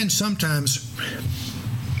 it can sometimes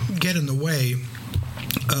get in the way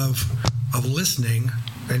of listening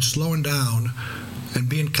and slowing down and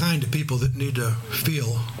being kind to people that need to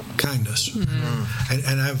feel kindness. Mm-hmm.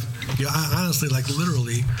 And I've, I honestly, like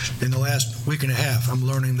literally, in the last week and a half, I'm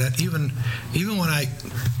learning that even when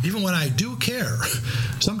I do care,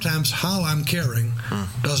 sometimes how I'm caring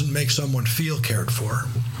doesn't make someone feel cared for.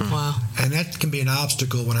 Wow. And that can be an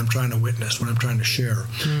obstacle when I'm trying to witness, when I'm trying to share.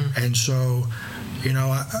 And so,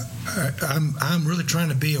 I'm really trying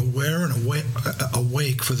to be aware and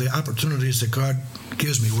awake for the opportunities that God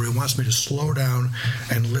gives me, where He wants me to slow down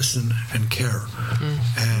and listen and care.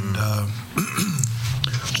 And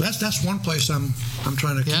so that's one place I'm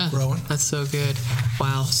trying to keep growing. That's so good.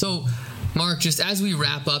 Wow. So, Mark, just as we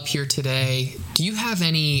wrap up here today, do you have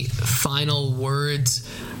any final words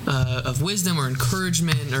of wisdom or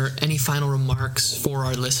encouragement, or any final remarks for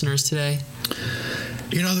our listeners today?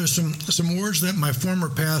 There's some words that my former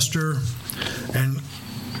pastor and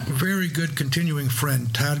very good continuing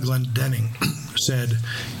friend, Todd Glendenning, said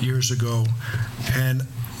years ago, and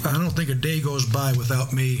I don't think a day goes by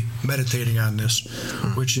without me meditating on this,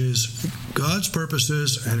 which is God's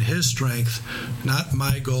purposes and His strength, not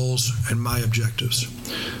my goals and my objectives.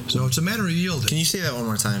 So it's a matter of yielding. Can you say that one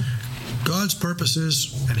more time? God's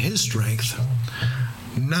purposes and His strength,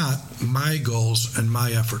 not my goals and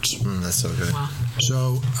my efforts. That's so good. Wow.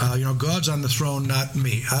 So, God's on the throne, not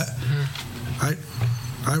me.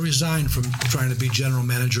 I resigned from trying to be general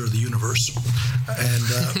manager of the universe. And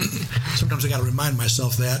sometimes I got to remind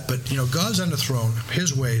myself that. But, God's on the throne,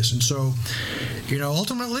 His ways. And so,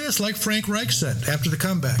 ultimately, it's like Frank Reich said after the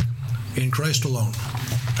comeback, in Christ alone.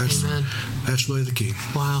 Amen. That's really the key.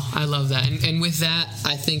 Wow, I love that. And with that,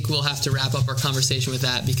 I think we'll have to wrap up our conversation with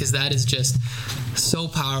that, because that is just so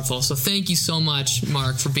powerful. So thank you so much,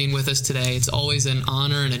 Mark, for being with us today. It's always an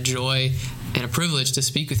honor and a joy and a privilege to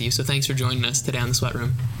speak with you. So thanks for joining us today on the Sweat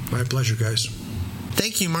Room. My pleasure, guys.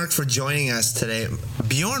 Thank you, Mark, for joining us today.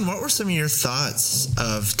 Bjorn, what were some of your thoughts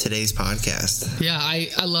of today's podcast? Yeah,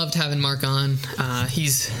 I loved having Mark on.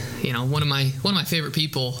 He's one of my favorite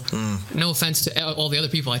people. No offense to all the other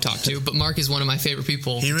people I talk to, but Mark is one of my favorite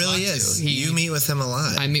people. He really is. You meet with him a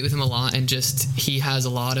lot. I meet with him a lot, and just he has a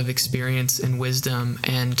lot of experience and wisdom.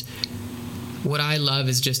 And what I love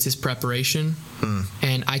is just his preparation,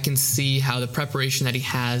 and I can see how the preparation that he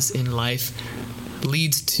has in life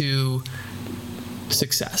leads to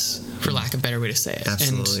success, for lack of a better way to say it.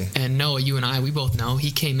 Absolutely. And Noah, you and I, we both know he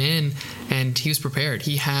came in and he was prepared.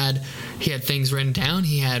 He had things written down.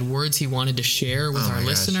 He had words he wanted to share with our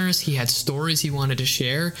listeners. He had stories he wanted to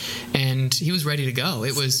share, and he was ready to go.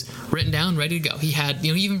 It was written down, ready to go. He had, he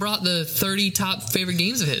even brought the 30 top favorite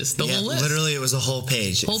games of his, the whole list. Literally, it was a whole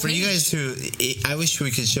page. For you guys who, I wish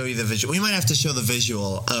we could show you the visual. We might have to show the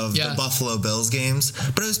visual of the Buffalo Bills games,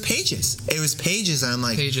 but it was pages. It was pages, and I'm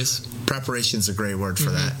like, pages. Preparation's a great word for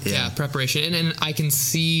that. Yeah, preparation. And I can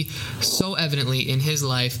see so evidently in his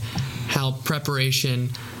life how preparation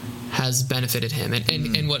has benefited him.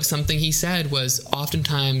 And what something he said was,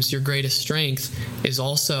 oftentimes your greatest strength is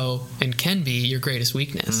also and can be your greatest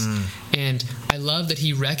weakness. And I love that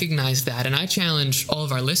he recognized that. And I challenge all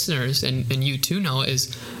of our listeners, and you too, Noah,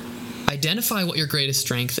 is identify what your greatest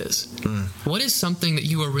strength is. What is something that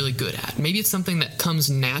you are really good at? Maybe it's something that comes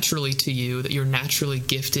naturally to you, that you're naturally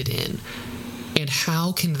gifted in. And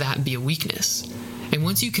how can that be a weakness? And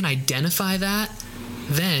once you can identify that,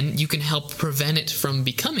 then you can help prevent it from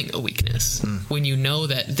becoming a weakness when you know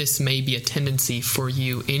that this may be a tendency for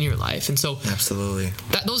you in your life. And so absolutely,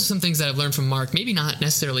 those are some things that I've learned from Mark, maybe not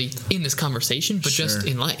necessarily in this conversation, but just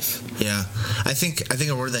in life. Yeah. I think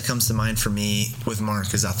a word that comes to mind for me with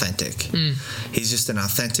Mark is authentic. He's just an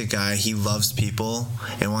authentic guy. He loves people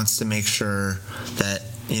and wants to make sure that,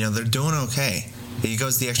 they're doing okay. He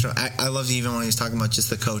goes the extra. I love even when he was talking about just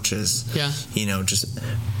the coaches. Yeah. Just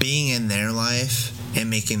being in their life and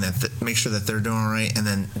make sure that they're doing all right, and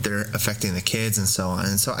then they're affecting the kids and so on.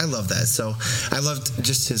 And so I love that. So I loved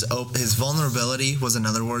just his vulnerability was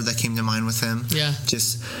another word that came to mind with him. Yeah.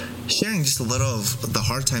 Just sharing just a little of the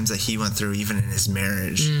hard times that he went through, even in his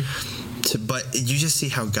marriage. But you just see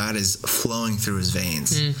how God is flowing through his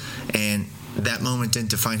veins, and that moment didn't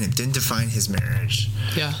define his marriage.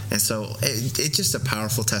 Yeah. And so it's just a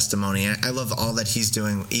powerful testimony. I love all that he's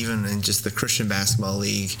doing, even in just the Christian Basketball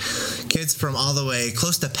League. Kids from all the way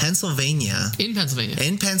close to Pennsylvania. In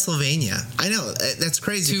Pennsylvania. I know. That's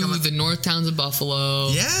crazy. To the north towns of Buffalo.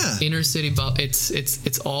 Yeah. Inner city.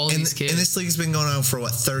 It's all these kids. And this league's been going on for,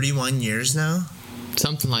 31 years now?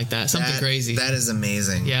 Something like that. Something crazy. That is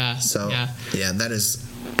amazing. Yeah. So, yeah, that is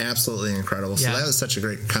absolutely incredible. So that was such a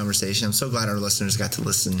great conversation. I'm so glad our listeners got to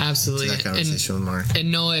listen to that conversation with Mark.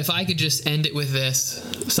 And Noah, if I could just end it with this,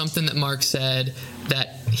 something that Mark said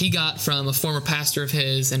that he got from a former pastor of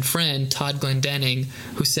his and friend, Todd Glendenning,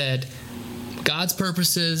 who said, God's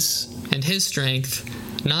purposes and his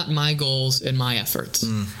strength, not my goals and my efforts.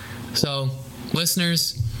 So,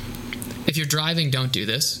 listeners, if you're driving, don't do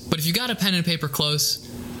this. But if you got a pen and paper close,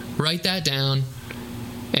 write that down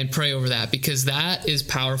and pray over that, because that is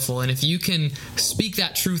powerful. And if you can speak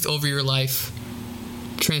that truth over your life,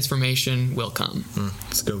 transformation will come.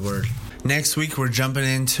 That's a good word. Next week, we're jumping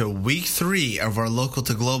into week 3 of our Local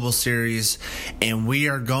to Global series, and we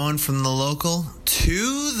are going from the local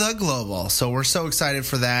to the global. So we're so excited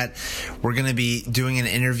for that. We're going to be doing an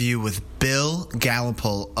interview with Bill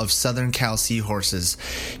Gallipol of Southern Cal Seahorses.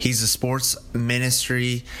 He's a sports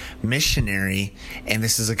ministry missionary, and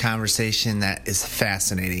this is a conversation that is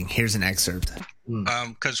fascinating. Here's an excerpt.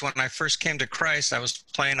 Because when I first came to Christ, I was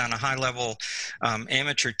playing on a high-level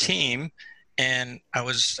amateur team, and I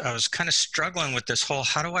was kind of struggling with this whole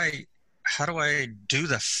how do I do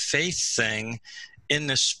the faith thing in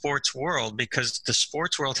this sports world, because the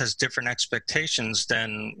sports world has different expectations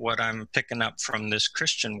than what I'm picking up from this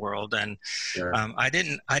Christian world, and sure. I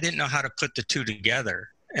didn't know how to put the two together.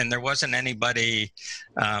 And there wasn't anybody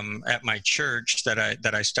at my church that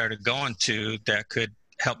I started going to that could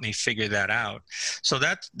help me figure that out. So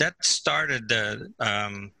that started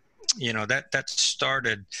that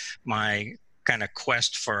started my kind of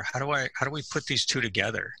quest for how do we put these two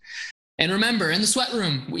together. And remember, in the Sweat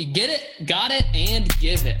Room, we get it, got it, and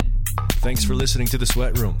give it. Thanks for listening to The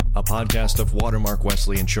Sweat Room, a podcast of Watermark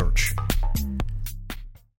Wesleyan Church.